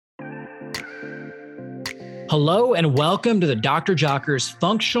Hello and welcome to the Dr. Jocker's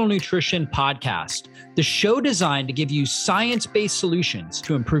Functional Nutrition Podcast, the show designed to give you science-based solutions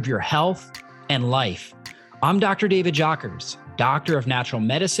to improve your health and life. I'm Dr. David Jockers, Doctor of Natural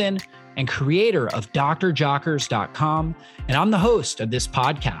Medicine and creator of drjockers.com, and I'm the host of this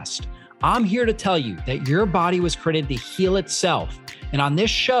podcast. I'm here to tell you that your body was created to heal itself, and on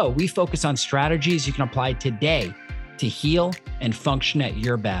this show, we focus on strategies you can apply today to heal and function at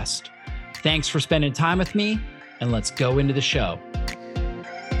your best. Thanks for spending time with me, and let's go into the show.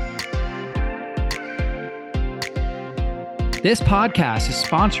 This podcast is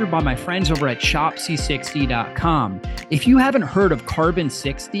sponsored by my friends over at shopc60.com. If you haven't heard of Carbon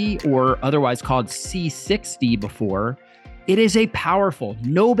 60, or otherwise called C60 before, it is a powerful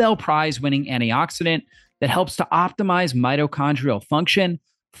Nobel Prize-winning antioxidant that helps to optimize mitochondrial function,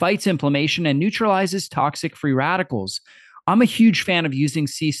 fights inflammation, and neutralizes toxic free radicals. I'm a huge fan of using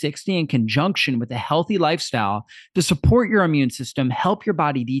C60 in conjunction with a healthy lifestyle to support your immune system, help your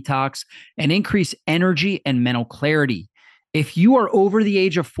body detox, and increase energy and mental clarity. If you are over the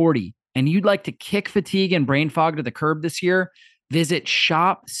age of 40 and you'd like to kick fatigue and brain fog to the curb this year, visit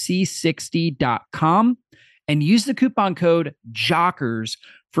shopc60.com and use the coupon code JOCKERS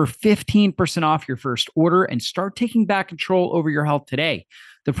for 15% off your first order and start taking back control over your health today.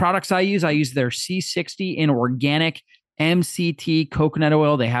 The products I use their C60 in organic MCT coconut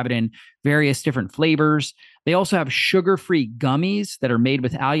oil. They have it in various different flavors. They also have sugar-free gummies that are made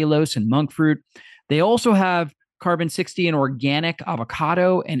with allulose and monk fruit. They also have Carbon 60 in organic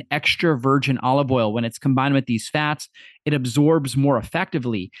avocado and extra virgin olive oil. When it's combined with these fats, it absorbs more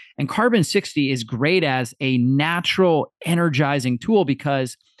effectively. And Carbon 60 is great as a natural energizing tool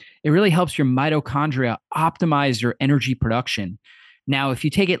because it really helps your mitochondria optimize your energy production. Now, if you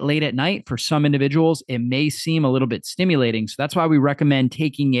take it late at night, for some individuals, it may seem a little bit stimulating. So that's why we recommend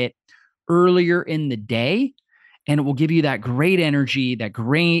taking it earlier in the day, and it will give you that great energy, that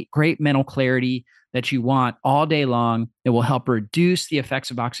great mental clarity that you want all day long. It will help reduce the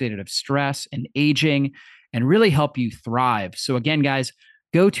effects of oxidative stress and aging and really help you thrive. So again, guys,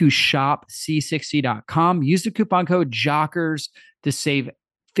 go to shopc60.com, use the coupon code JOCKERS to save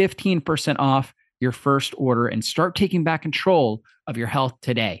 15% off your first order and start taking back control of your health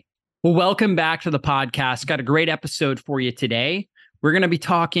today. Well, welcome back to the podcast. Got a great episode for you today. We're going to be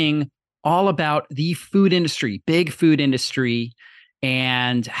talking all about the food industry, big food industry,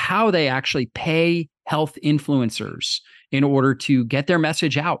 and how they actually pay health influencers in order to get their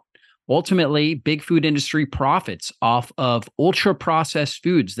message out. Ultimately, big food industry profits off of ultra-processed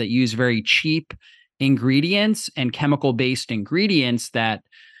foods that use very cheap ingredients and chemical-based ingredients that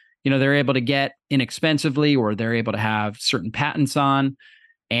they're able to get inexpensively, or they're able to have certain patents on,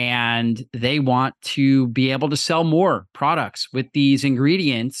 and they want to be able to sell more products with these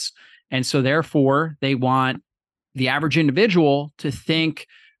ingredients. And so therefore, they want the average individual to think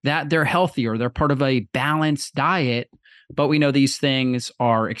that they're healthy or they're part of a balanced diet. But we know these things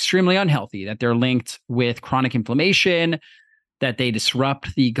are extremely unhealthy, that they're linked with chronic inflammation, that they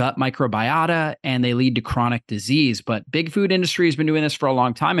disrupt the gut microbiota, and they lead to chronic disease. But big food industry has been doing this for a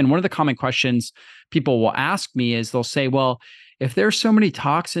long time. And one of the common questions people will ask me is they'll say, well, if there's so many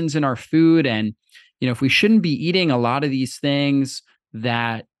toxins in our food, and, if we shouldn't be eating a lot of these things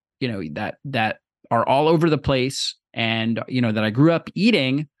that, that are all over the place and, that I grew up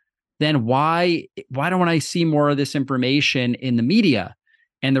eating, then why don't I see more of this information in the media?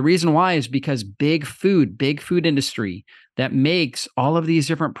 And the reason why is because big food industry that makes all of these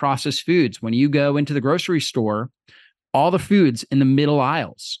different processed foods. When you go into the grocery store, all the foods in the middle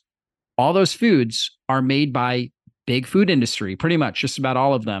aisles, all those foods are made by big food industry, pretty much just about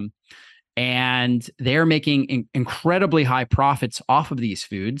all of them. And they're making incredibly high profits off of these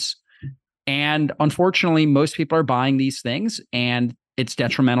foods. And unfortunately, most people are buying these things, and it's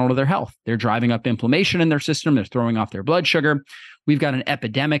detrimental to their health. They're driving up inflammation in their system. They're throwing off their blood sugar. We've got an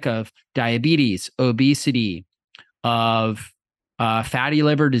epidemic of diabetes, obesity, of fatty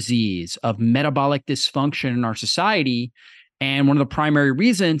liver disease, of metabolic dysfunction in our society. And one of the primary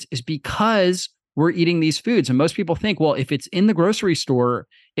reasons is because we're eating these foods. And most people think, well, if it's in the grocery store,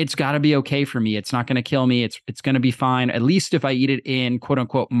 it's got to be okay for me. It's not going to kill me. It's going to be fine, at least if I eat it in quote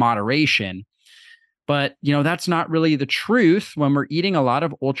unquote moderation. But, that's not really the truth. When we're eating a lot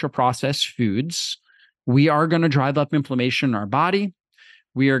of ultra processed foods, we are going to drive up inflammation in our body.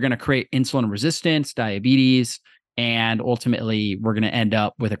 We are going to create insulin resistance, diabetes, and ultimately we're going to end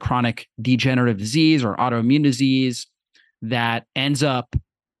up with a chronic degenerative disease or autoimmune disease that ends up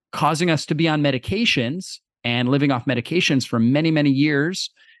causing us to be on medications and living off medications for many, many years,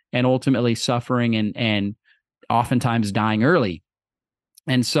 and ultimately suffering and oftentimes dying early.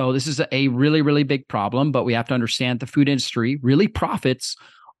 And so this is a really, really big problem, but we have to understand the food industry really profits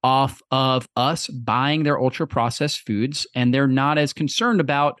off of us buying their ultra processed foods, and they're not as concerned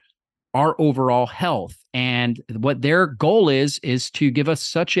about our overall health. And what their goal is to give us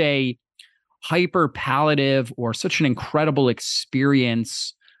such a hyper palative or such an incredible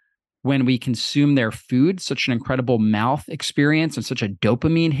experience when we consume their food, such an incredible mouth experience and such a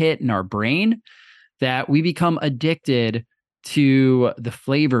dopamine hit in our brain that we become addicted to the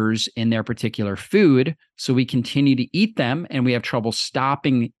flavors in their particular food. So we continue to eat them and we have trouble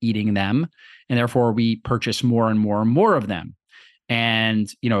stopping eating them. And therefore we purchase more and more and more of them. And,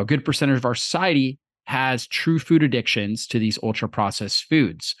 a good percentage of our society has true food addictions to these ultra processed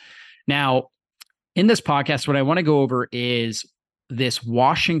foods. Now, in this podcast, what I want to go over is this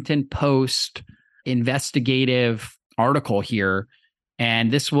Washington Post investigative article here.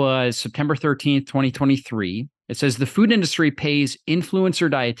 And this was September 13th, 2023. It says the food industry pays influencer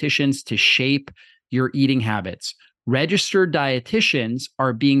dietitians to shape your eating habits. Registered dietitians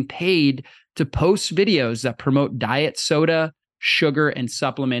are being paid to post videos that promote diet soda, sugar, and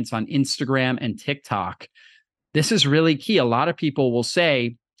supplements on Instagram and TikTok. This is really key. A lot of people will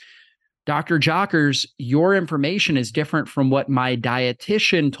say, Dr. Jockers, your information is different from what my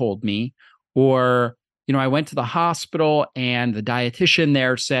dietitian told me. Or, I went to the hospital and the dietitian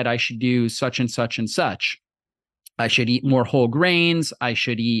there said I should do such and such and such. I should eat more whole grains. I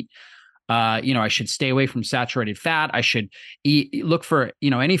should eat, I should stay away from saturated fat. I should look for,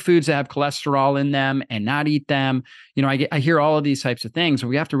 any foods that have cholesterol in them and not eat them. I hear all of these types of things. What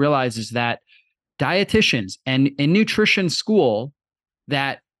we have to realize is that dietitians and in nutrition school,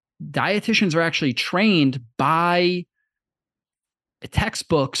 that dietitians are actually trained by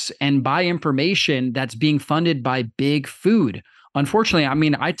textbooks and by information that's being funded by big food. Unfortunately,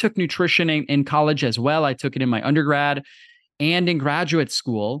 I took nutrition in college as well. I took it in my undergrad and in graduate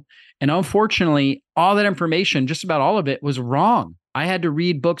school. And unfortunately, all that information, just about all of it, was wrong. I had to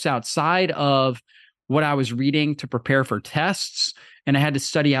read books outside of what I was reading to prepare for tests. And I had to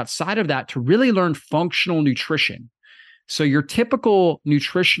study outside of that to really learn functional nutrition. So your typical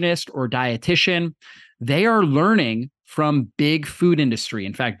nutritionist or dietitian, they are learning from big food industry.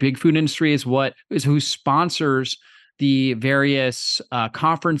 In fact, big food industry is who sponsors the various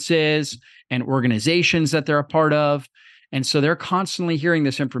conferences and organizations that they're a part of. And so they're constantly hearing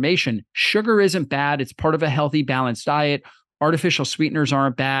this information. Sugar isn't bad. It's part of a healthy, balanced diet. Artificial sweeteners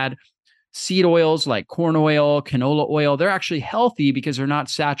aren't bad. Seed oils like corn oil, canola oil, they're actually healthy because they're not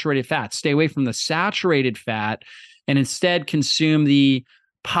saturated fat. Stay away from the saturated fat and instead consume the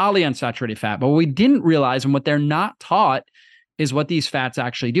polyunsaturated fat. But what we didn't realize and what they're not taught is what these fats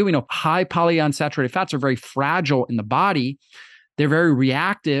actually do. We know high polyunsaturated fats are very fragile in the body. They're very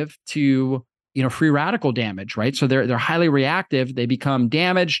reactive to free radical damage, right? So they're highly reactive. They become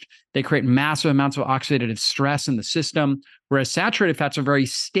damaged. They create massive amounts of oxidative stress in the system, whereas saturated fats are very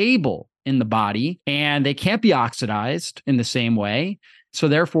stable in the body and they can't be oxidized in the same way. So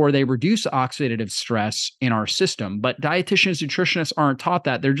therefore, they reduce oxidative stress in our system. But dietitians, nutritionists aren't taught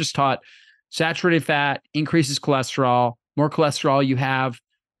that. They're just taught saturated fat increases cholesterol. More cholesterol you have,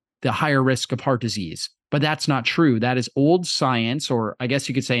 the higher risk of heart disease. But that's not true. That is old science, or I guess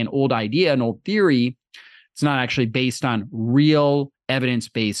you could say an old idea, an old theory. It's not actually based on real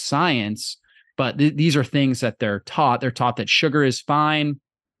evidence-based science, but these are things that they're taught. They're taught that sugar is fine.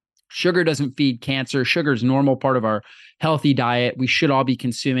 Sugar doesn't feed cancer. Sugar is a normal part of our healthy diet. We should all be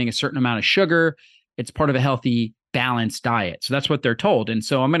consuming a certain amount of sugar. It's part of a healthy, balanced diet. So that's what they're told. And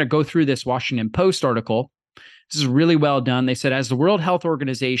so I'm going to go through this Washington Post article. This is really well done. They said, as the World Health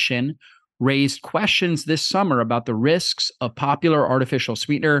Organization raised questions this summer about the risks of popular artificial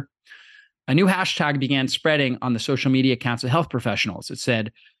sweetener, a new hashtag began spreading on the social media accounts of health professionals. It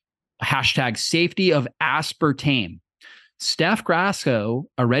said, hashtag safety of aspartame. Steph Grasso,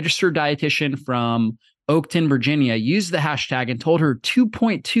 a registered dietitian from Oakton, Virginia, used the hashtag and told her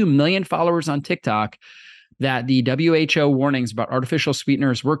 2.2 million followers on TikTok that the WHO warnings about artificial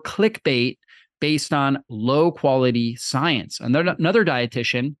sweeteners were clickbait based on low quality science. Another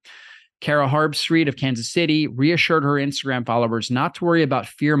dietitian, Kara Harbstreet of Kansas City, reassured her Instagram followers not to worry about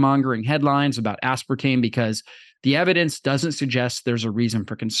fear-mongering headlines about aspartame because the evidence doesn't suggest there's a reason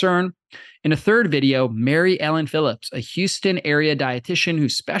for concern. In a third video, Mary Ellen Phillips, a Houston area dietitian who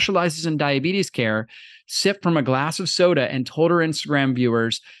specializes in diabetes care, sipped from a glass of soda and told her Instagram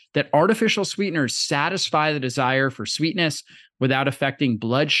viewers that artificial sweeteners satisfy the desire for sweetness without affecting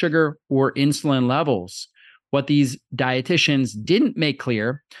blood sugar or insulin levels. What these dietitians didn't make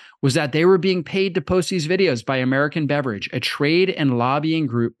clear was that they were being paid to post these videos by American Beverage, a trade and lobbying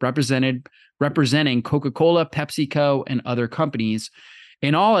group representing Coca-Cola, PepsiCo, and other companies.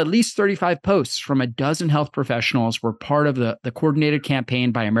 In all, at least 35 posts from a dozen health professionals were part of the coordinated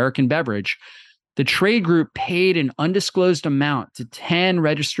campaign by American Beverage. The trade group paid an undisclosed amount to 10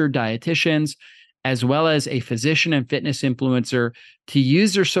 registered dietitians, as well as a physician and fitness influencer, to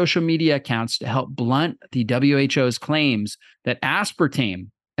use their social media accounts to help blunt the WHO's claims that aspartame,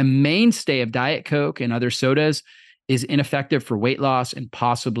 a mainstay of Diet Coke and other sodas, is ineffective for weight loss and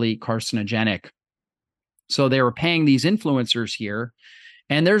possibly carcinogenic. So they were paying these influencers here.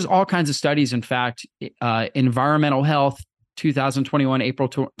 And there's all kinds of studies. In fact, Environmental Health 2021, April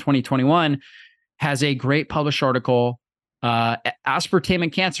 2021, has a great published article, Aspartame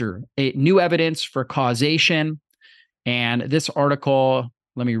and Cancer, New Evidence for Causation. And this article,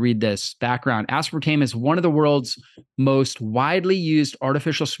 let me read this background. Aspartame is one of the world's most widely used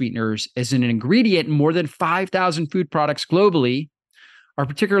artificial sweeteners as an ingredient in more than 5,000 food products globally. Our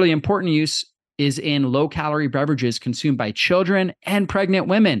particularly important use is in low-calorie beverages consumed by children and pregnant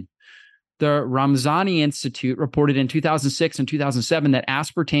women. The Ramzani Institute reported in 2006 and 2007 that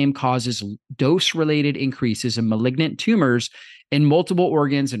aspartame causes dose-related increases in malignant tumors in multiple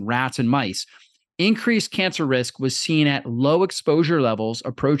organs in rats and mice. Increased cancer risk was seen at low exposure levels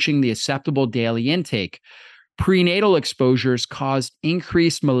approaching the acceptable daily intake. Prenatal exposures caused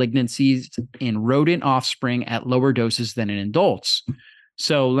increased malignancies in rodent offspring at lower doses than in adults.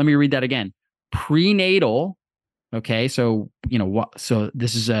 So let me read that again. Prenatal, okay, so so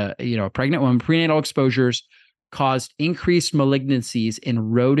this is a pregnant woman. Prenatal exposures caused increased malignancies in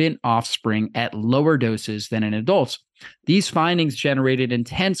rodent offspring at lower doses than in adults. These findings generated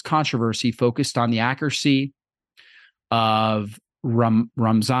intense controversy focused on the accuracy of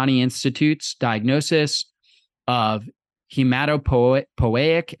Ramzani Institute's diagnosis of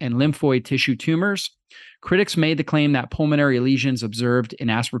hematopoietic and lymphoid tissue tumors. Critics made the claim that pulmonary lesions observed in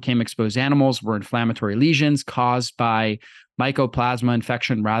aspartame-exposed animals were inflammatory lesions caused by mycoplasma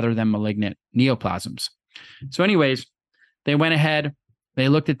infection rather than malignant neoplasms. So anyways, they went ahead, they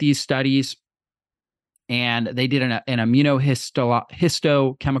looked at these studies, and they did an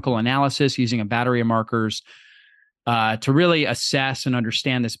immunohistochemical analysis using a battery of markers to really assess and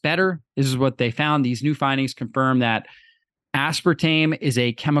understand this better. This is what they found. These new findings confirm that aspartame is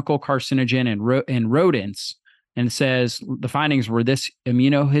a chemical carcinogen in rodents, and it says the findings were this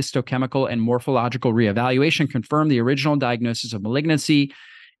immunohistochemical and morphological reevaluation confirmed the original diagnosis of malignancy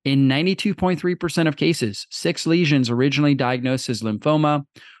in 92.3% of cases. 6 lesions originally diagnosed as lymphoma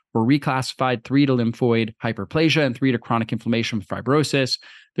were reclassified, 3 to lymphoid hyperplasia and 3 to chronic inflammation with fibrosis.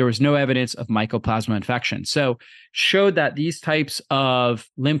 There was no evidence of mycoplasma infection. So showed that these types of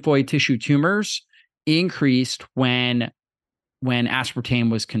lymphoid tissue tumors increased when aspartame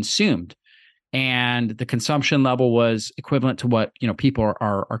was consumed, and the consumption level was equivalent to what people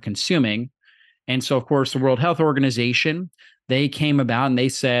are consuming. And so, of course, the World Health Organization, they came about and they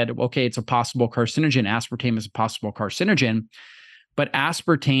said, okay, it's a possible carcinogen. Aspartame is a possible carcinogen, but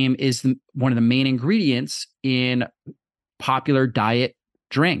aspartame is one of the main ingredients in popular diet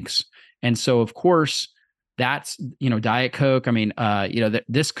drinks. And so, of course, that's Diet Coke. I mean,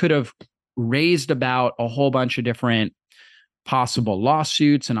 this could have raised about a whole bunch of different possible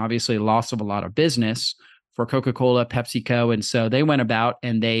lawsuits and obviously loss of a lot of business for Coca-Cola, PepsiCo. And so they went about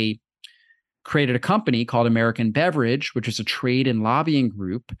and they created a company called American Beverage, which is a trade and lobbying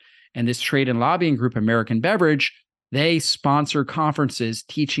group. And this trade and lobbying group, American Beverage, they sponsor conferences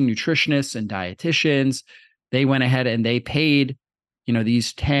teaching nutritionists and dietitians. They went ahead and they paid,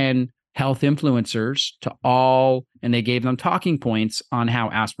 these 10 health influencers and they gave them talking points on how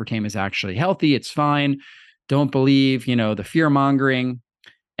aspartame is actually healthy. It's fine. Don't believe, the fear mongering.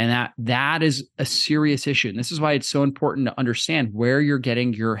 And that is a serious issue. And this is why it's so important to understand where you're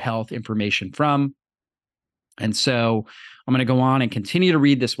getting your health information from. And so I'm going to go on and continue to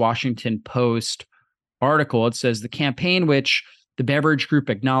read this Washington Post article. It says the campaign, which the beverage group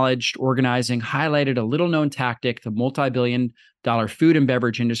acknowledged organizing, highlighted a little-known tactic the multi-billion-dollar food and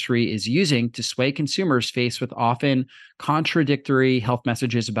beverage industry is using to sway consumers faced with often contradictory health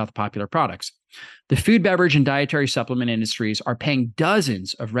messages about the popular products. The food, beverage, and dietary supplement industries are paying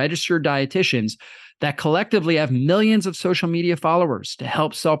dozens of registered dietitians that collectively have millions of social media followers to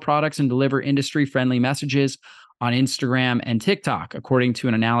help sell products and deliver industry-friendly messages on Instagram and TikTok, according to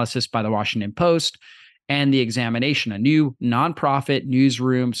an analysis by the Washington Post and The Examination, a new nonprofit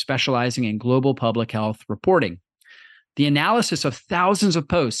newsroom specializing in global public health reporting. The analysis of thousands of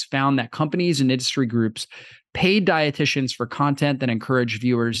posts found that companies and industry groups paid dietitians for content that encouraged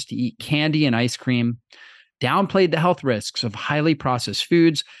viewers to eat candy and ice cream, downplayed the health risks of highly processed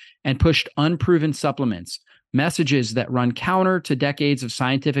foods, and pushed unproven supplements, messages that run counter to decades of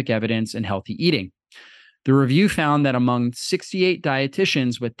scientific evidence in healthy eating. The review found that among 68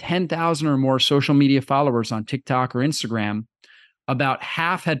 dietitians with 10,000 or more social media followers on TikTok or Instagram, about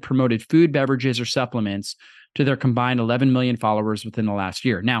half had promoted food, beverages, or supplements to their combined 11 million followers within the last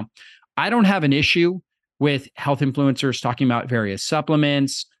year. Now, I don't have an issue with health influencers talking about various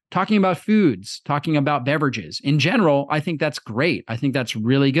supplements, talking about foods, talking about beverages. In general, I think that's great. I think that's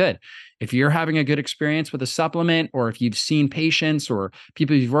really good. If you're having a good experience with a supplement, or if you've seen patients or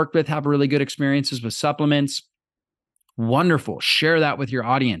people you've worked with have really good experiences with supplements, wonderful. Share that with your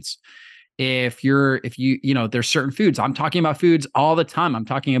audience. If there's certain foods, I'm talking about foods all the time. I'm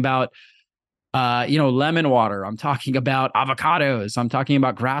talking about lemon water. I'm talking about avocados. I'm talking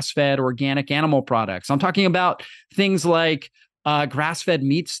about grass-fed organic animal products. I'm talking about things like grass-fed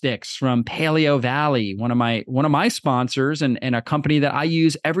meat sticks from Paleo Valley, one of my sponsors, and a company that I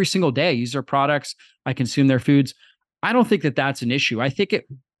use every single day. I use their products. I consume their foods. I don't think that that's an issue. I think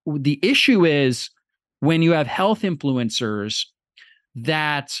the issue is when you have health influencers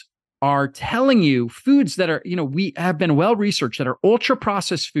that are telling you foods that are, we have been well researched, that are ultra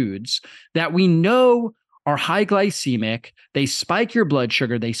processed foods that we know are high glycemic. They spike your blood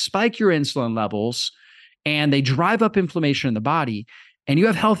sugar, they spike your insulin levels, and they drive up inflammation in the body. And you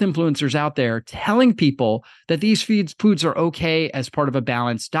have health influencers out there telling people that these foods are okay as part of a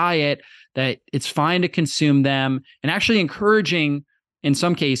balanced diet, that it's fine to consume them, and actually encouraging, in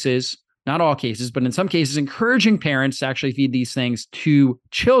some cases, not all cases, but in some cases, encouraging parents to actually feed these things to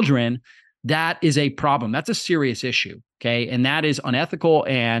children. That is a problem. That's a serious issue. Okay. And that is unethical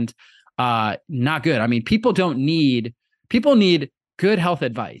and not good. I mean, people need good health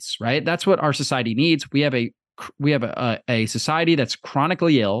advice, right? That's what our society needs. We have a society that's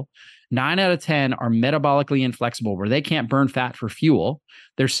chronically ill. 9 out of 10 are metabolically inflexible, where they can't burn fat for fuel.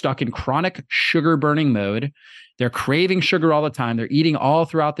 They're stuck in chronic sugar burning mode. They're craving sugar all the time. They're eating all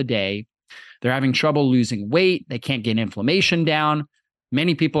throughout the day. They're having trouble losing weight. They can't get inflammation down.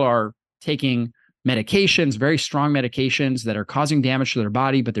 Many people are taking medications, very strong medications that are causing damage to their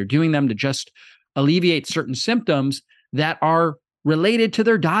body, but they're doing them to just alleviate certain symptoms that are related to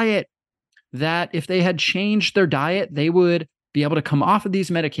their diet. That if they had changed their diet, they would be able to come off of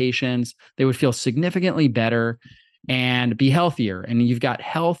these medications. They would feel significantly better and be healthier. And you've got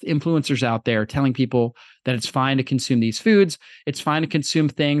health influencers out there telling people that it's fine to consume these foods. It's fine to consume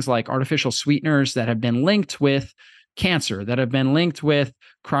things like artificial sweeteners that have been linked with cancer, that have been linked with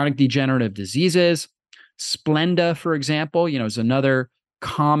chronic degenerative diseases. Splenda, for example, is another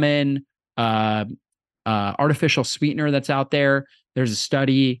common artificial sweetener that's out there. There's a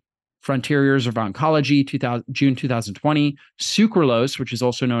study, Frontiers of Oncology, June 2020, sucralose, which is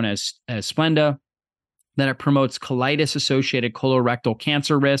also known as Splenda, that it promotes colitis-associated colorectal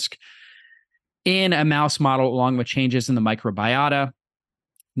cancer risk in a mouse model, along with changes in the microbiota.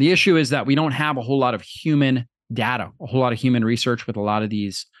 The issue is that we don't have a whole lot of human data, a whole lot of human research with a lot of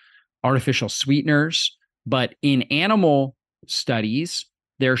these artificial sweeteners. But in animal studies,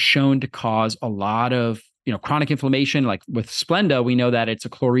 they're shown to cause a lot of chronic inflammation. Like with Splenda, we know that it's a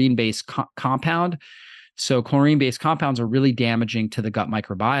chlorine-based compound. So chlorine-based compounds are really damaging to the gut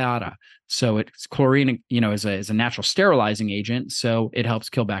microbiota. So it's chlorine, is a natural sterilizing agent. So it helps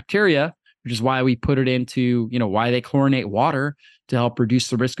kill bacteria, which is why we put it into, why they chlorinate water, to help reduce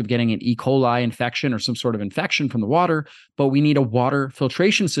the risk of getting an E. coli infection or some sort of infection from the water. But we need a water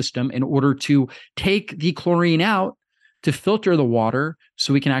filtration system in order to take the chlorine out, to filter the water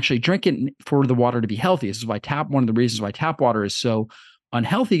so we can actually drink it, for the water to be healthy. This is why one of the reasons why tap water is so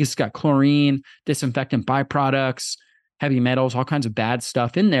unhealthy. It's got chlorine, disinfectant byproducts, heavy metals, all kinds of bad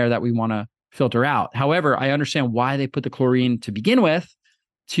stuff in there that we want to filter out. However, I understand why they put the chlorine to begin with,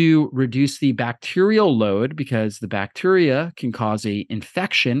 to reduce the bacterial load, because the bacteria can cause an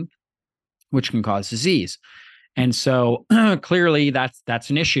infection, which can cause disease. And so clearly that's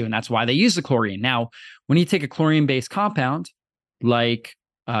an issue, and that's why they use the chlorine. Now, when you take a chlorine-based compound like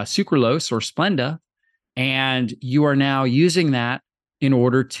sucralose or Splenda, and you are now using that in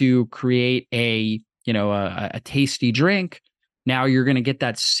order to create a tasty drink, now you're going to get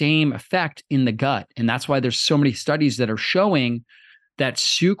that same effect in the gut. And that's why there's so many studies that are showing that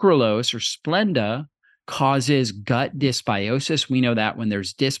sucralose or Splenda causes gut dysbiosis. We know that when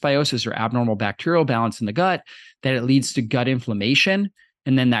there's dysbiosis or abnormal bacterial balance in the gut, that it leads to gut inflammation.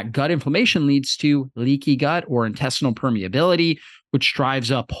 And then that gut inflammation leads to leaky gut or intestinal permeability, which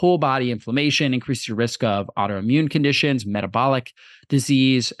drives up whole body inflammation, increases your risk of autoimmune conditions, metabolic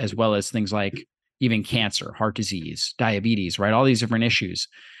disease, as well as things like even cancer, heart disease, diabetes, right? All these different issues.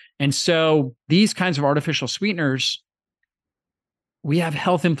 And so these kinds of artificial sweeteners, we have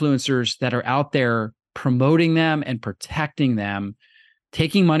health influencers that are out there promoting them and protecting them,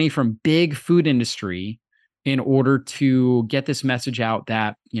 taking money from big food industry in order to get this message out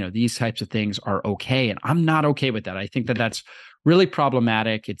that, these types of things are okay. And I'm not okay with that. I think that that's really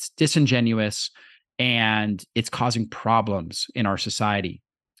problematic. It's disingenuous and it's causing problems in our society.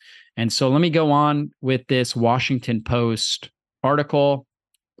 And so let me go on with this Washington Post article.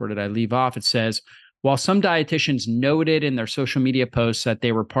 Where did I leave off? It says, while some dietitians noted in their social media posts that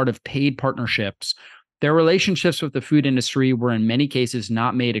they were part of paid partnerships, their relationships with the food industry were in many cases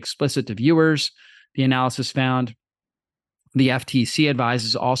not made explicit to viewers. The analysis found the FTC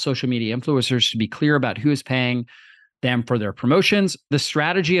advises all social media influencers to be clear about who is paying them for their promotions. The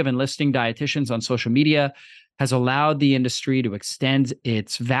strategy of enlisting dietitians on social media has allowed the industry to extend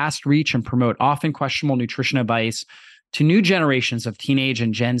its vast reach and promote often questionable nutrition advice to new generations of teenage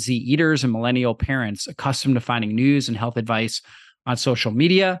and Gen Z eaters and millennial parents accustomed to finding news and health advice on social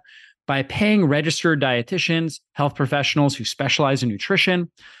media. By paying registered dietitians, health professionals who specialize in nutrition,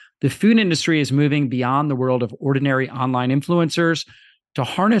 the food industry is moving beyond the world of ordinary online influencers to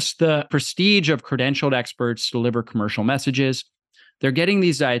harness the prestige of credentialed experts to deliver commercial messages. They're getting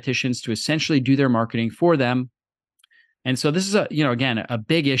these dietitians to essentially do their marketing for them. And so this is again, a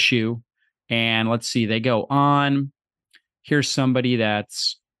big issue. And let's see, they go on. Here's somebody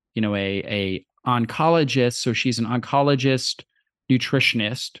that's, a oncologist. So she's an oncologist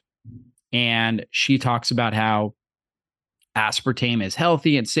nutritionist. And she talks about how aspartame is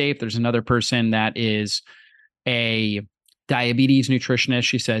healthy and safe. There's another person that is a diabetes nutritionist.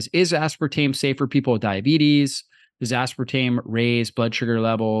 She says, is aspartame safe for people with diabetes? Does aspartame raise blood sugar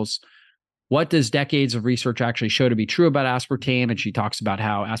levels? What does decades of research actually show to be true about aspartame? And she talks about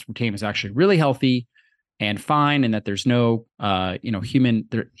how aspartame is actually really healthy and fine, and that there's no,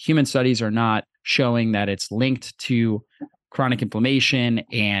 human studies are not showing that it's linked to chronic inflammation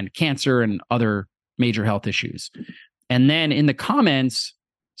and cancer and other major health issues. And then in the comments,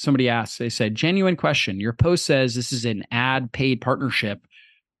 somebody asked, they said, genuine question. Your post says this is an ad paid partnership.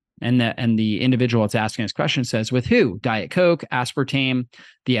 And the individual that's asking this question says, with who? Diet Coke, aspartame,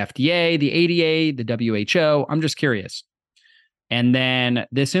 the FDA, the ADA, the WHO. I'm just curious. And then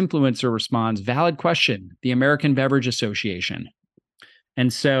this influencer responds, valid question, the American Beverage Association.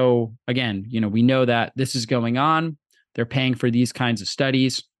 And so again, we know that this is going on. They're paying for these kinds of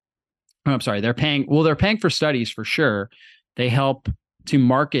studies. Oh, I'm sorry, they're paying for studies for sure. They help to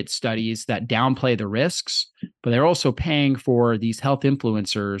market studies that downplay the risks, but they're also paying for these health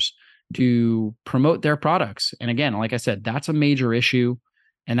influencers to promote their products. And again, like I said, that's a major issue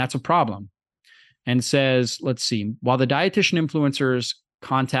and that's a problem. And says, let's see, while the dietitian influencers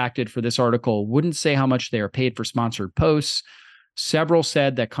contacted for this article wouldn't say how much they are paid for sponsored posts, several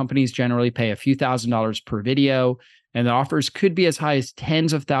said that companies generally pay a few $1,000s per video, and the offers could be as high as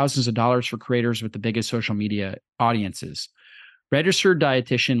tens of thousands of dollars for creators with the biggest social media audiences. Registered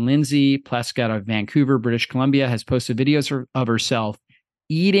dietitian Lindsay Plescott of Vancouver, British Columbia, has posted videos of herself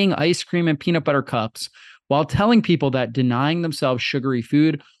eating ice cream and peanut butter cups while telling people that denying themselves sugary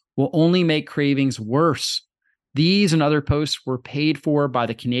food will only make cravings worse. These and other posts were paid for by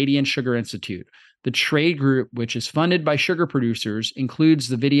the Canadian Sugar Institute. The trade group, which is funded by sugar producers, includes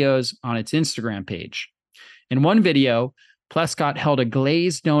the videos on its Instagram page. In one video, Plescott held a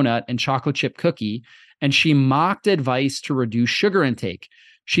glazed donut and chocolate chip cookie, and she mocked advice to reduce sugar intake.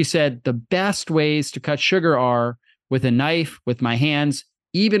 She said, the best ways to cut sugar are with a knife, with my hands,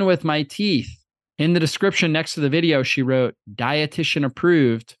 even with my teeth. In the description next to the video, she wrote, dietitian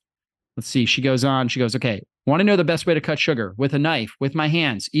approved. Let's see, she goes on, she goes, okay, want to know the best way to cut sugar? With a knife, with my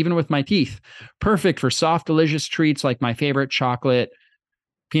hands, even with my teeth. Perfect for soft, delicious treats like my favorite chocolate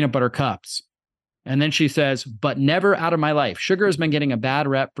peanut butter cups. And then she says, but never out of my life. Sugar has been getting a bad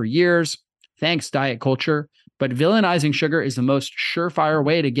rep for years. Thanks, diet culture. But villainizing sugar is the most surefire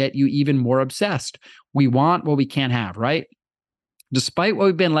way to get you even more obsessed. We want what we can't have, right? Despite what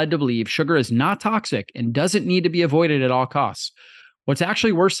we've been led to believe, sugar is not toxic and doesn't need to be avoided at all costs. What's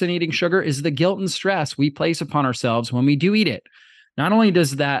actually worse than eating sugar is the guilt and stress we place upon ourselves when we do eat it. Not only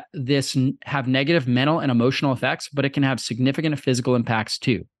does this have negative mental and emotional effects, but it can have significant physical impacts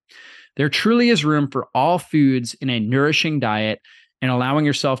too. There truly is room for all foods in a nourishing diet, and allowing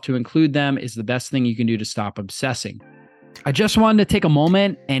yourself to include them is the best thing you can do to stop obsessing. I just wanted to take a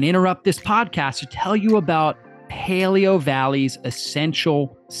moment and interrupt this podcast to tell you about Paleo Valley's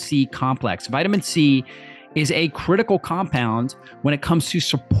Essential C Complex. Vitamin C is a critical compound when it comes to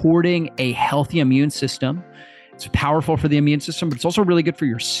supporting a healthy immune system. It's powerful for the immune system, but it's also really good for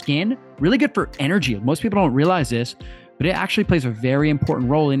your skin, really good for energy. Most people don't realize this, but it actually plays a very important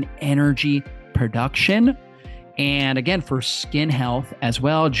role in energy production. And again, for skin health as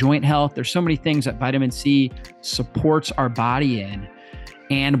well, joint health. There's so many things that vitamin C supports our body in.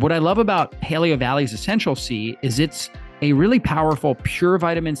 And what I love about Paleo Valley's Essential C is it's a really powerful pure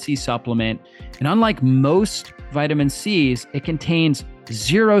vitamin C supplement. And unlike most vitamin Cs, it contains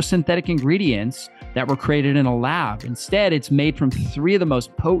zero synthetic ingredients that were created in a lab. Instead, it's made from 3 of the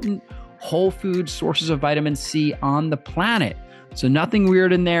most potent whole food sources of vitamin C on the planet. So nothing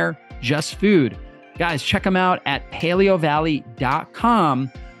weird in there, just food. Guys, check them out at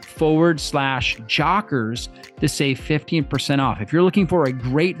paleovalley.com/jockers to save 15% off. If you're looking for a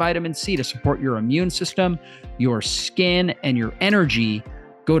great vitamin C to support your immune system, your skin, and your energy,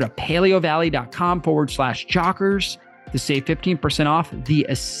 go to paleovalley.com/jockers to save 15% off the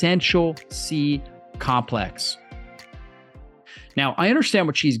Essential C complex. Now, I understand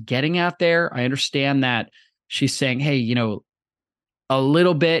what she's getting at there. I understand that she's saying, hey, a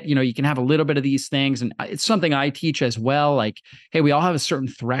little bit, you can have a little bit of these things. And it's something I teach as well. Like, hey, we all have a certain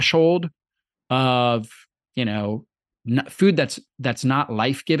threshold of, food that's not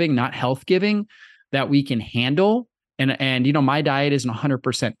life-giving, not health-giving, that we can handle. And my diet isn't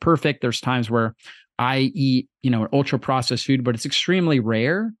 100% perfect. There's times where I eat, an ultra-processed food, but it's extremely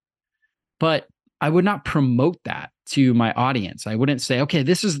rare. But I would not promote that to my audience. I wouldn't say, okay,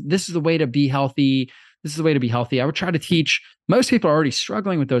 this is the way to be healthy. This is the way to be healthy. I would try to teach, most people are already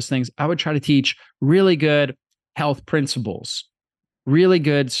struggling with those things. I would try to teach really good health principles, really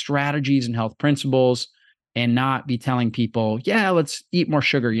good strategies and health principles, and not be telling people, yeah, let's eat more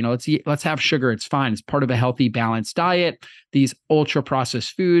sugar. Let's have sugar. It's fine. It's part of a healthy, balanced diet. These ultra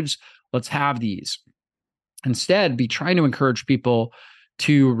processed foods, let's have these. Instead, be trying to encourage people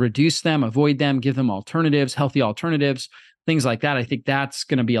to reduce them, avoid them, give them alternatives, healthy alternatives, things like that. I think that's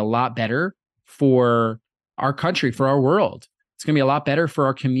going to be a lot better for our country, for our world. It's going to be a lot better for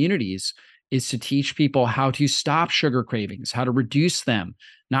our communities, is to teach people how to stop sugar cravings, how to reduce them,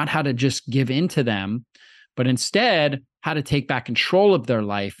 not how to just give in to them, but instead how to take back control of their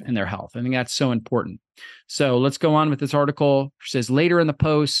life and their health. I think that's so important. So let's go on with this article. It says later in the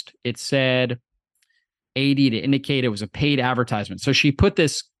post, it said AD to indicate it was a paid advertisement. So she put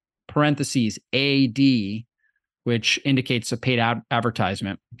this parentheses AD, which indicates a paid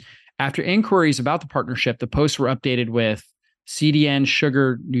advertisement. After inquiries about the partnership, the posts were updated with CDN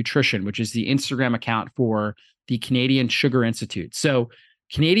Sugar Nutrition, which is the Instagram account for the Canadian Sugar Institute. So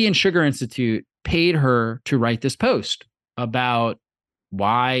Canadian Sugar Institute paid her to write this post about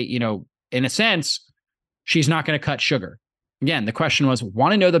why, in a sense, she's not going to cut sugar. Again, the question was,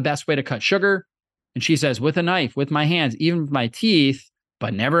 want to know the best way to cut sugar? And she says, with a knife, with my hands, even with my teeth,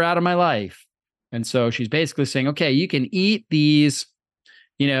 but never out of my life. And so she's basically saying, okay, you can eat these,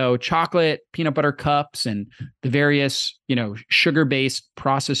 chocolate, peanut butter cups and the various, sugar-based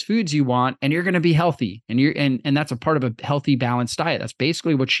processed foods you want, and you're going to be healthy. And that's a part of a healthy, balanced diet. That's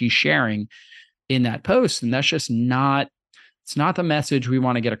basically what she's sharing in that post. And that's just it's not the message we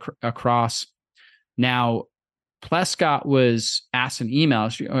want to get across. Now, Plescott was asked an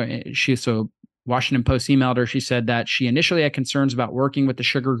email. So Washington Post emailed her. She said that she initially had concerns about working with the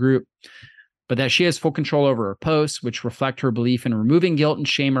sugar group, but that she has full control over her posts, which reflect her belief in removing guilt and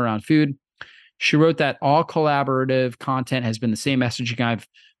shame around food. She wrote that all collaborative content has been the same messaging I've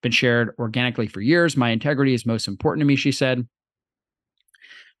been shared organically for years. My integrity is most important to me, she said.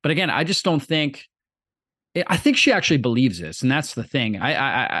 But again, I just don't think, I think she actually believes this. And that's the thing.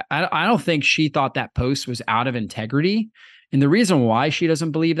 I don't think she thought that post was out of integrity. And the reason why she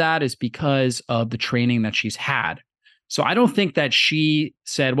doesn't believe that is because of the training that she's had. So I don't think that she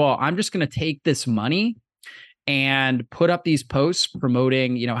said, well, I'm just going to take this money and put up these posts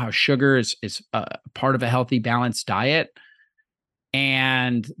promoting, how sugar is part of a healthy, balanced diet.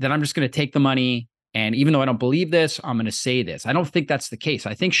 And then I'm just going to take the money. And even though I don't believe this, I'm going to say this. I don't think that's the case.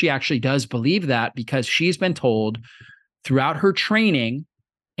 I think she actually does believe that because she's been told throughout her training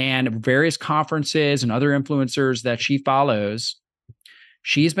and various conferences and other influencers that she follows,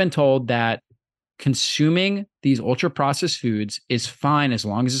 she's been told that consuming these ultra processed foods is fine as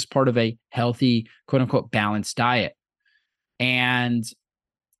long as it's part of a healthy, quote unquote, balanced diet. And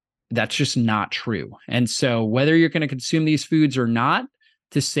that's just not true. And so whether you're going to consume these foods or not,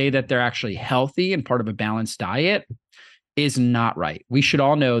 to say that they're actually healthy and part of a balanced diet is not right. We should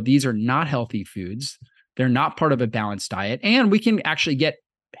all know these are not healthy foods. They're not part of a balanced diet. And we can actually get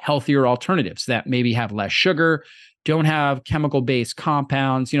healthier alternatives that maybe have less sugar, don't have chemical-based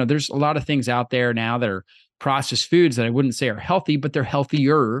compounds. There's a lot of things out there now that are processed foods that I wouldn't say are healthy, but they're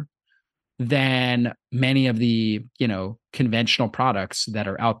healthier than many of the, conventional products that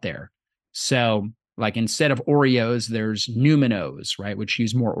are out there. So like instead of Oreos, there's Numinos, right? Which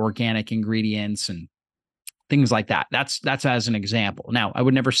use more organic ingredients and things like that. That's as an example. Now, I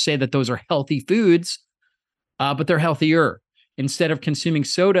would never say that those are healthy foods, but they're healthier. Instead of consuming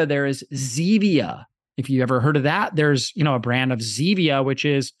soda, there is Zevia. If you ever heard of that, there's, a brand of Zevia, which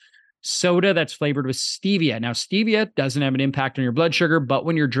is soda that's flavored with stevia. Now, stevia doesn't have an impact on your blood sugar, but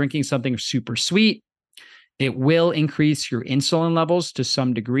when you're drinking something super sweet, it will increase your insulin levels to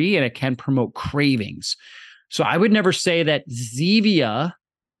some degree, and it can promote cravings. So I would never say that Zevia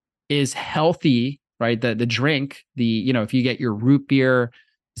is healthy, right? The drink, if you get your root beer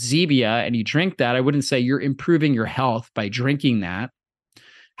Zevia and you drink that, I wouldn't say you're improving your health by drinking that.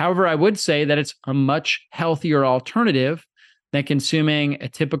 However, I would say that it's a much healthier alternative than consuming a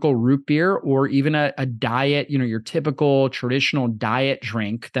typical root beer or even a diet, your typical traditional diet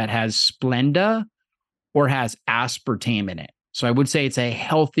drink that has Splenda or has aspartame in it. So I would say it's a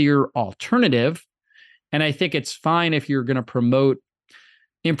healthier alternative. And I think it's fine if you're going to promote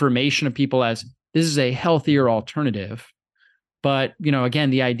information to people as this is a healthier alternative. But, again,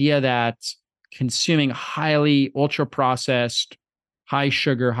 the idea that consuming highly ultra processed, high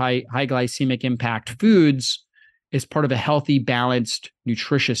sugar, high glycemic impact foods is part of a healthy, balanced,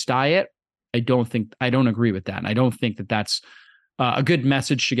 nutritious diet. I don't agree with that. And I don't think that that's a good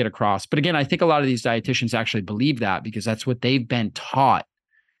message to get across. But again, I think a lot of these dietitians actually believe that because that's what they've been taught.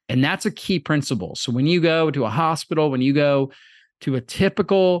 And that's a key principle. So when you go to a hospital, when you go to a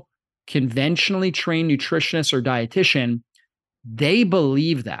typical conventionally trained nutritionist or dietitian, they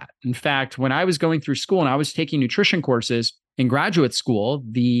believe that. In fact, when I was going through school and I was taking nutrition courses in graduate school,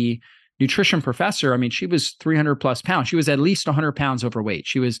 the nutrition professor, she was 300 plus pounds. She was at least 100 pounds overweight.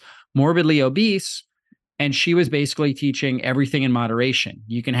 She was morbidly obese. And she was basically teaching everything in moderation.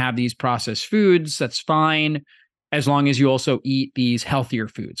 You can have these processed foods, that's fine, as long as you also eat these healthier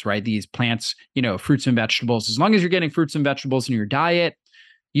foods, right? These plants, fruits and vegetables. As long as you're getting fruits and vegetables in your diet,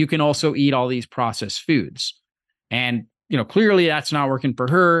 you can also eat all these processed foods. And, clearly that's not working for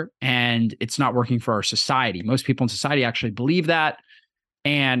her and it's not working for our society. Most people in society actually believe that,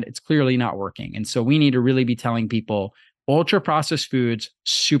 and it's clearly not working. And so we need to really be telling people ultra processed foods,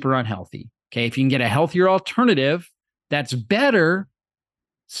 super unhealthy. Okay, if you can get a healthier alternative that's better,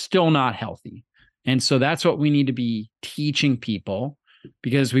 still not healthy. And so that's what we need to be teaching people,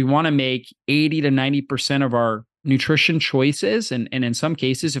 because we want to make 80 to 90% of our nutrition choices. And in some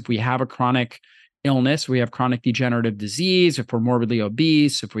cases, if we have a chronic illness, we have chronic degenerative disease, if we're morbidly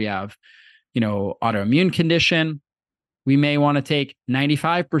obese, if we have, autoimmune condition, we may want to take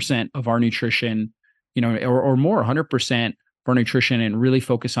 95% of our nutrition, or more, 100% of our nutrition, and really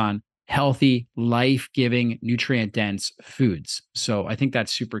focus on healthy, life-giving, nutrient-dense foods. So I think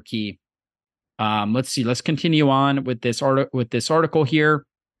that's super key. Let's see. Let's continue on with this article here.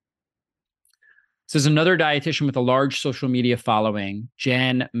 It says another dietitian with a large social media following,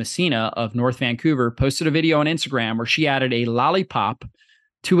 Jen Messina of North Vancouver, posted a video on Instagram where she added a lollipop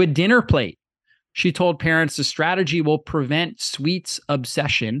to a dinner plate. She told parents the strategy will prevent sweets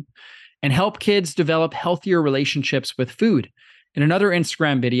obsession and help kids develop healthier relationships with food. In another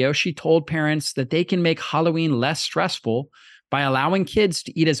Instagram video, she told parents that they can make Halloween less stressful by allowing kids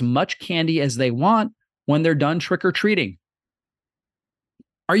to eat as much candy as they want when they're done trick-or-treating.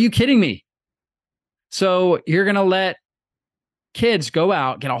 Are you kidding me? So you're going to let kids go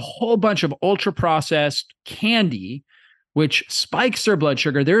out, get a whole bunch of ultra-processed candy, which spikes their blood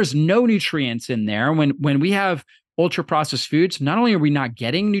sugar. There's no nutrients in there. When we have ultra-processed foods, not only are we not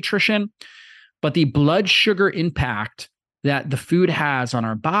getting nutrition, but the blood sugar impact that the food has on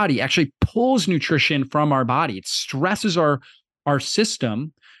our body actually pulls nutrition from our body. It stresses our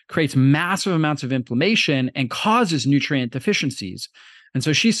system, creates massive amounts of inflammation, and causes nutrient deficiencies. And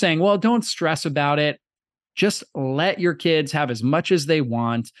so she's saying, well, don't stress about it. Just let your kids have as much as they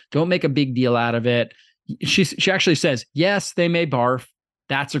want. Don't make a big deal out of it. She actually says, yes, they may barf.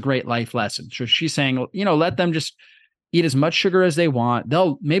 That's a great life lesson. So she's saying, let them just eat as much sugar as they want.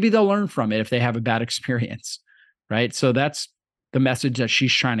 Maybe they'll learn from it if they have a bad experience, right? So that's the message that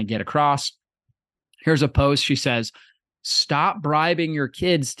she's trying to get across. Here's a post. She says, stop bribing your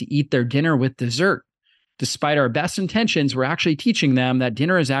kids to eat their dinner with dessert. Despite our best intentions, we're actually teaching them that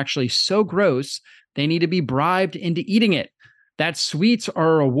dinner is actually so gross, they need to be bribed into eating it. That sweets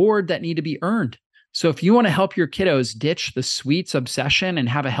are a reward that need to be earned. So if you want to help your kiddos ditch the sweets obsession and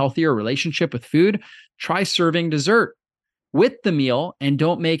have a healthier relationship with food, try serving dessert with the meal and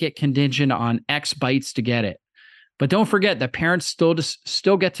don't make it contingent on X bites to get it. But don't forget that parents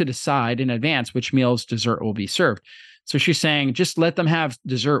still get to decide in advance which meals dessert will be served. So she's saying, just let them have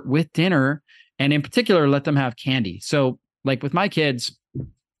dessert with dinner, and in particular, let them have candy. So like with my kids,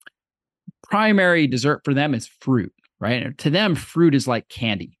 primary dessert for them is fruit, right? And to them, fruit is like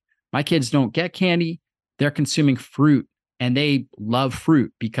candy. My kids don't get candy. They're consuming fruit, and they love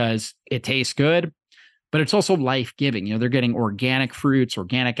fruit because it tastes good. but it's also life-giving. They're getting organic fruits,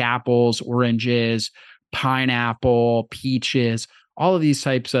 organic apples, oranges, pineapple, peaches, all of these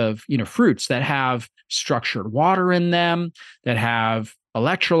types of, fruits that have structured water in them, that have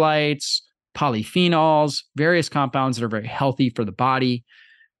electrolytes, polyphenols, various compounds that are very healthy for the body.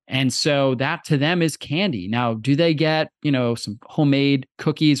 And so that to them is candy. Now, do they get, some homemade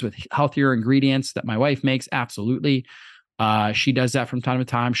cookies with healthier ingredients that my wife makes? Absolutely. She does that from time to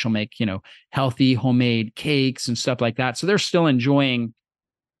time. She'll make, healthy homemade cakes and stuff like that. So they're still enjoying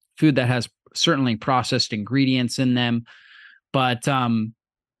food that has certainly processed ingredients in them. But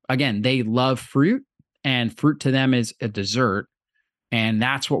again, they love fruit, and fruit to them is a dessert. And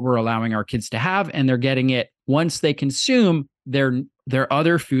that's what we're allowing our kids to have. And they're getting it once they consume their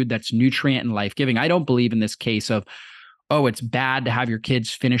other food that's nutrient and life-giving. I don't believe in this case of, oh, it's bad to have your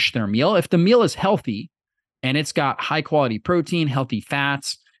kids finish their meal. If the meal is healthy and it's got high quality protein, healthy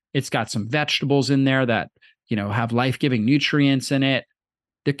fats, it's got some vegetables in there that, have life-giving nutrients in it,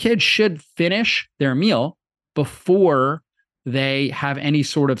 the kids should finish their meal before they have any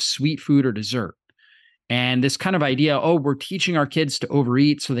sort of sweet food or dessert. And this kind of idea, oh, we're teaching our kids to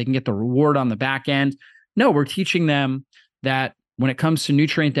overeat so they can get the reward on the back end. No, we're teaching them that when it comes to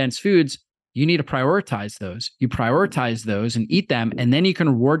nutrient dense foods, you need to prioritize those. You prioritize those and eat them, and then you can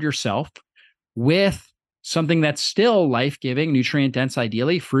reward yourself with something that's still life-giving, nutrient dense,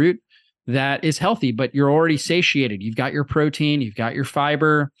 ideally fruit that is healthy, but you're already satiated. You've got your protein, you've got your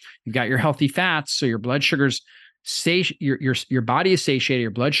fiber, you've got your healthy fats. So your blood sugars, your body is satiated,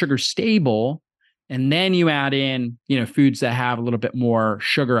 your blood sugar's stable. And then you add in, foods that have a little bit more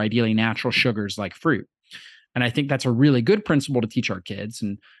sugar, ideally natural sugars like fruit. And I think that's a really good principle to teach our kids.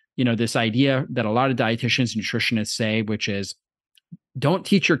 And, this idea that a lot of dietitians and nutritionists say, which is don't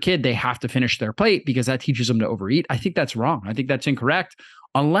teach your kid they have to finish their plate because that teaches them to overeat. I think that's wrong. I think that's incorrect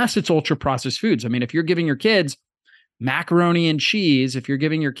unless it's ultra processed foods. I mean, if you're giving your kids macaroni and cheese, if you're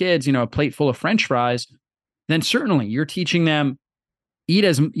giving your kids, a plate full of French fries, then certainly you're teaching them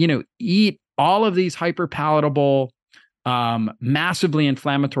eat all of these hyper palatable, massively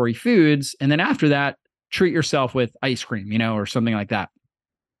inflammatory foods. And then after that, treat yourself with ice cream, or something like that.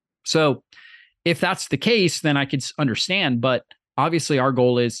 So if that's the case, then I could understand. But obviously our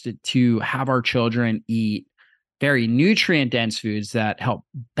goal is to have our children eat very nutrient dense foods that help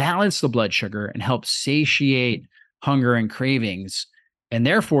balance the blood sugar and help satiate hunger and cravings. And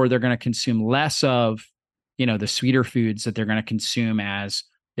therefore they're going to consume less of, the sweeter foods that they're going to consume as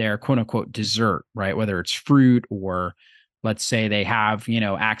their quote unquote dessert, right? Whether it's fruit or let's say they have,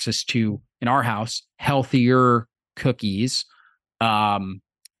 access to, in our house, healthier cookies.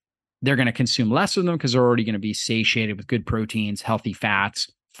 They're going to consume less of them because they're already going to be satiated with good proteins, healthy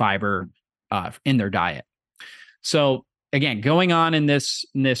fats, fiber in their diet. So again, going on in this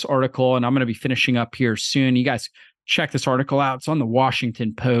article, and I'm going to be finishing up here soon. You guys check this article out. It's on the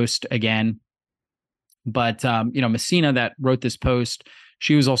Washington Post again. But, Messina that wrote this post,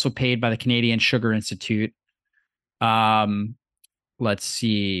 she was also paid by the Canadian Sugar Institute. Let's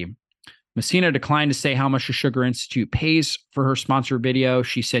see. Messina declined to say how much the Sugar Institute pays for her sponsored video.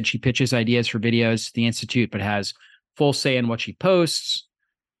 She said she pitches ideas for videos to the Institute, but has full say in what she posts.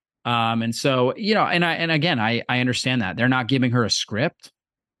 And so, I understand that. They're not giving her a script.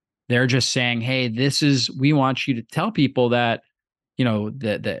 They're just saying, hey, we want you to tell people that,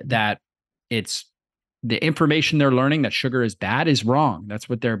 that it's the information they're learning that sugar is bad is wrong. That's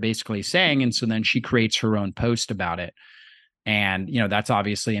what they're basically saying. And so then she creates her own post about it. And, that's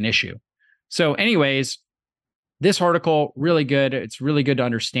obviously an issue. So anyways, this article, really good. It's really good to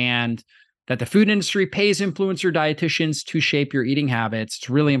understand that the food industry pays influencer dietitians to shape your eating habits. It's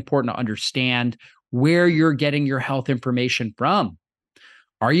really important to understand where you're getting your health information from.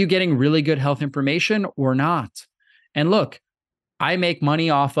 Are you getting really good health information or not? And look, I make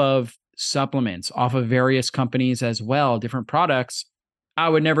money off of supplements, off of various companies as well, different products. I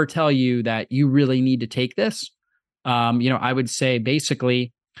would never tell you that you really need to take this. I would say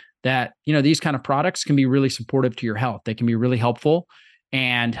basically that, these kind of products can be really supportive to your health. They can be really helpful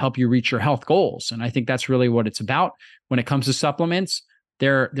and help you reach your health goals. And I think that's really what it's about. When it comes to supplements,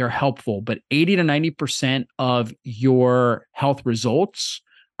 they're helpful, but 80 to 90% of your health results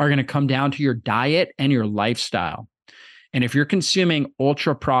are going to come down to your diet and your lifestyle. And if you're consuming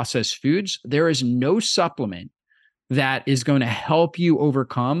ultra processed foods, there is no supplement that is going to help you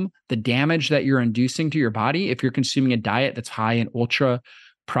overcome the damage that you're inducing to your body if you're consuming a diet that's high in ultra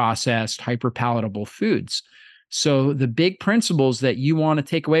processed, hyper palatable foods. So the big principles that you want to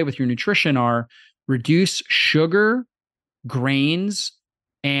take away with your nutrition are reduce sugar, grains,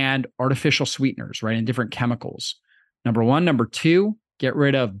 and artificial sweeteners, right? And different chemicals. Number one. Number two, Get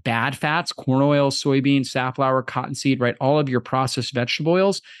rid of bad fats, corn oil, soybean, safflower, cottonseed, right? All of your processed vegetable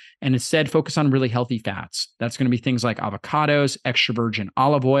oils, and instead focus on really healthy fats. That's going to be things like avocados, extra virgin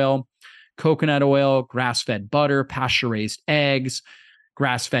olive oil, coconut oil, grass-fed butter, pasture-raised eggs,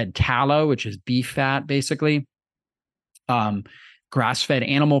 grass-fed tallow, which is beef fat, basically. Grass-fed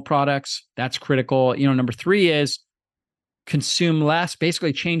animal products. That's critical. Number 3 is consume less,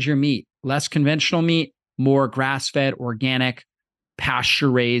 basically change your meat, less conventional meat, more grass-fed, organic,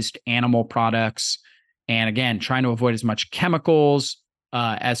 pasture-raised animal products. And again, trying to avoid as much chemicals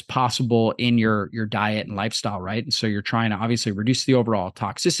as possible in your diet and lifestyle, right? And so you're trying to obviously reduce the overall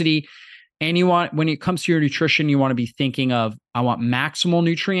toxicity. And you want, when it comes to your nutrition, you want to be thinking of, I want maximal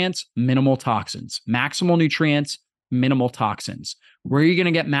nutrients, minimal toxins. Maximal nutrients, minimal toxins. Where are you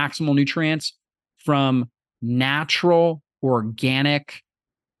going to get maximal nutrients? From natural, organic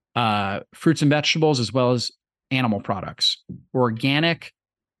fruits and vegetables, as well as animal products. Organic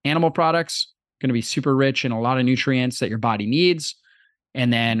animal products going to be super rich in a lot of nutrients that your body needs.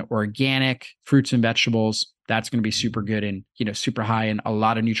 And then organic fruits and vegetables, that's going to be super good and, super high in a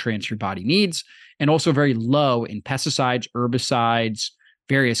lot of nutrients your body needs, and also very low in pesticides, herbicides,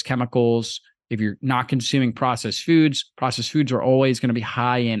 various chemicals. If you're not consuming processed foods are always going to be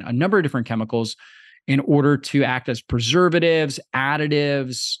high in a number of different chemicals in order to act as preservatives,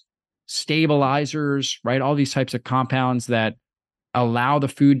 additives, stabilizers, right? All these types of compounds that allow the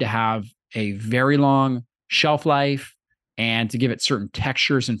food to have a very long shelf life and to give it certain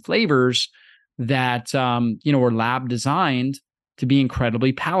textures and flavors that, were lab designed to be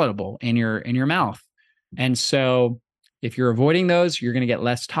incredibly palatable in your mouth. And so if you're avoiding those, you're going to get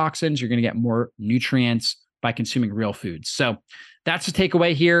less toxins, you're going to get more nutrients by consuming real foods. So that's the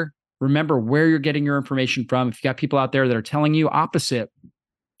takeaway here. Remember where you're getting your information from. If you got people out there that are telling you opposite,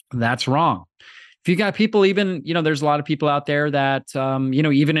 that's wrong. If you got people, even, there's a lot of people out there that,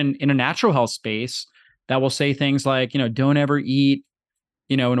 even in a natural health space that will say things like, don't ever eat,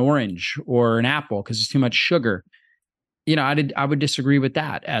 an orange or an apple because it's too much sugar. I would disagree with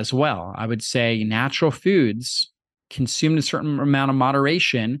that as well. I would say natural foods consumed a certain amount of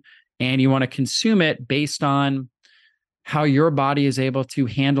moderation, and you want to consume it based on how your body is able to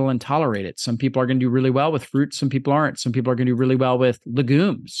handle and tolerate it. Some people are going to do really well with fruit. Some people aren't. Some people are going to do really well with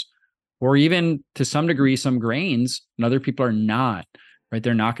legumes, or even to some degree, some grains, and other people are not, right?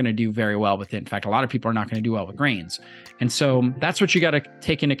 They're not going to do very well with it. In fact, a lot of people are not going to do well with grains. And so that's what you got to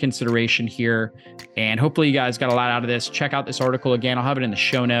take into consideration here. And hopefully you guys got a lot out of this. Check out this article again. I'll have it in the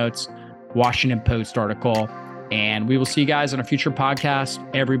show notes, Washington Post article. And we will see you guys on a future podcast.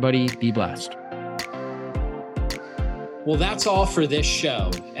 Everybody be blessed. Well, that's all for this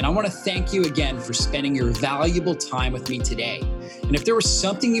show. And I want to thank you again for spending your valuable time with me today. And if there was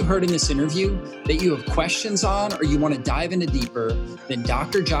something you heard in this interview that you have questions on, or you want to dive into deeper, then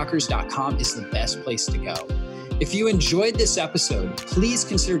drjockers.com is the best place to go. If you enjoyed this episode, please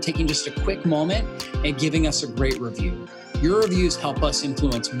consider taking just a quick moment and giving us a great review. Your reviews help us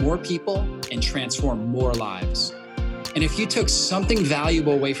influence more people and transform more lives. And if you took something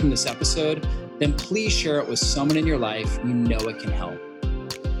valuable away from this episode, then please share it with someone in your life you know it can help.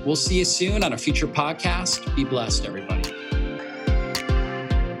 We'll see you soon on a future podcast. Be blessed, everybody.